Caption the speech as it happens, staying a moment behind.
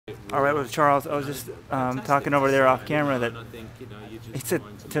All right, with Charles, I was just talking over there off camera that he said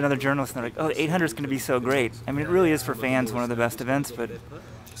to another journalist, and they're like, "Oh, the 800 is going to be so great." I mean, it really is for fans one of the best events, but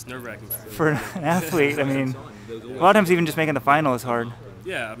it's nerve-wracking for an athlete. I mean, a lot of times even just making the final is hard.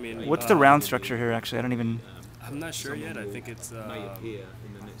 Yeah, I mean, what's the round structure here? Actually, I don't even. I'm not sure yet. I think it's.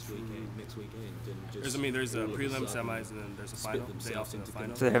 There's a prelim, semis, and then there's a final. Day off in the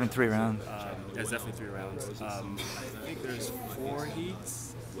final. So they're having 3 rounds. There's definitely 3 rounds. I think there's 4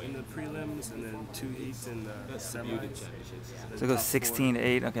 heats in the prelims and then 2 heats in the semis. So it goes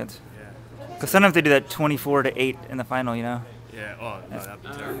 16-8. Okay. Yeah. Because sometimes they do that 24-8 in the final, you know. Yeah. Oh, no, that'd be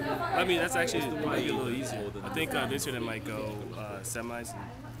terrible. I mean, that's actually might be a little easier. I think this year they might go semis and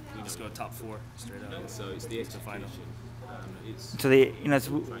we just go top 4 straight up. So it's the final. So as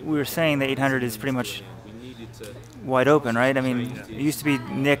we were saying, the 800 is pretty much wide open, right? I mean, it used to be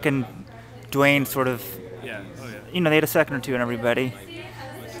Nick and Dwayne sort of. Yeah. Oh yeah. They had a second or two in everybody,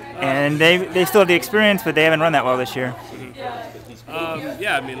 and they still have the experience, but they haven't run that well this year.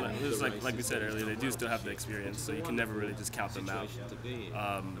 Yeah, I mean, it was like we said earlier, they do still have the experience, so you can never really just count them out.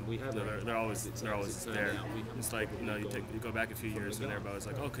 They're always there. It's like you go back a few years and everybody's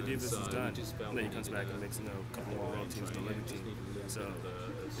like, oh, Khadivas is done, and then he comes back and makes a couple more world teams, the living team. So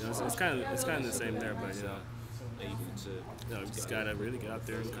it's kind of the same there, but you just gotta really get out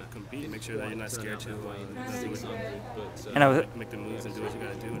there and compete, make sure that you're not scared to make the moves and do what you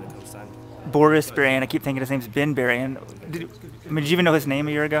gotta do when it comes time. Boris, Berian, I keep thinking his name's Berian. Did you even know his name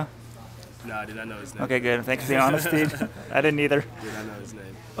a year ago? No, I did not know his name. Okay, good. Thanks for the honesty. I didn't either. Did not know his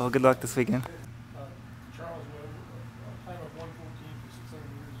name. Well, good luck this weekend. Charles, a time of 114 for 600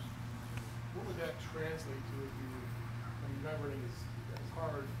 meters, what would that translate to if you, I mean, not running as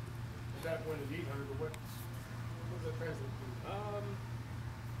hard at that point as 800, but what does that translate to?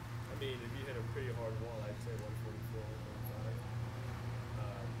 I mean, if you hit a pretty hard wall, I'd say 144, 145.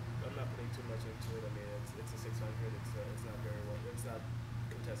 I'm not putting too much into it. I mean, it's a 600. It's not very well. It's not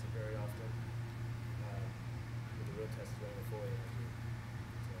contested very often. But the real test is running a 400.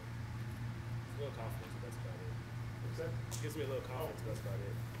 So it's a little confidence. But that's about it. What's that? It gives me a little confidence. But that's about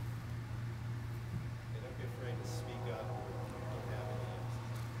it. And don't be afraid to speak up. Don't have any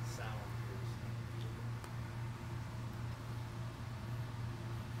sound.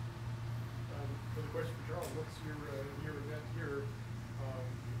 For the question for Charles, what's your event here?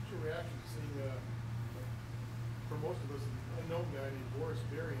 What's your reaction to seeing, for most of us, an unknown guy named Boris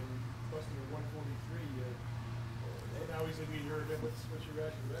Berian busting a 143? Now he's going to be in your event. What's your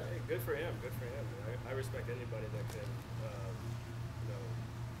reaction to that? Hey, good for him. Good for him. I respect anybody that can,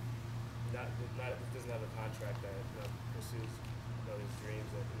 doesn't have a contract that pursues his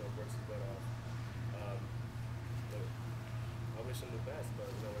dreams and works his butt off. I wish him the best, but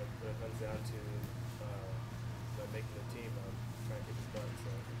when it comes down to making the team, I'm trying to kick his butt.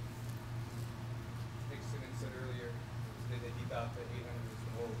 So. Nick Simmons said earlier that he thought the 800 was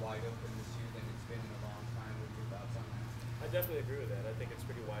more wide open this year than it's been in a long time. What are your thoughts on that? I definitely agree with that. I think it's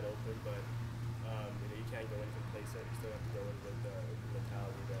pretty wide open, but you can't go in complacent. You still have to go in with the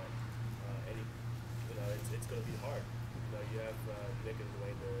mentality that it's going to be hard. You have Nick and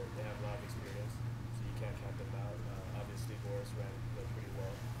Dwayne. They have a lot of experience, so you can't count them out. Obviously, Boris ran pretty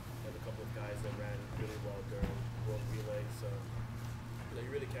well. There's a couple of guys that ran really well during World Relay, so you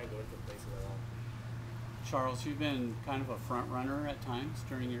really can't go in complacent at all. Charles, you've been kind of a front runner at times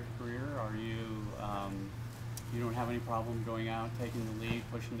during your career. Are you? You don't have any problem going out, taking the lead,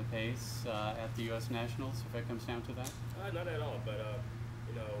 pushing the pace at the U.S. Nationals, if it comes down to that? Not at all, but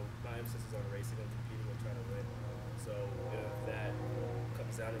my emphasis is on racing and competing and trying to win. So if that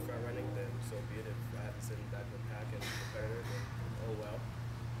comes down in front running, then so be it. If I have to sit in the back of the pack and competitor, then oh well.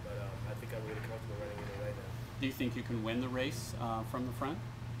 But I think I'm really comfortable running either way now. Do you think you can win the race from the front?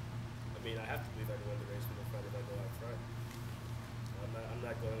 I mean, I have to believe I can win the race from the front if I go out front. I'm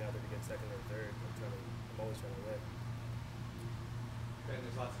not going out there to get second or third. I'm always trying to win. Ben,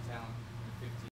 there's lots of talent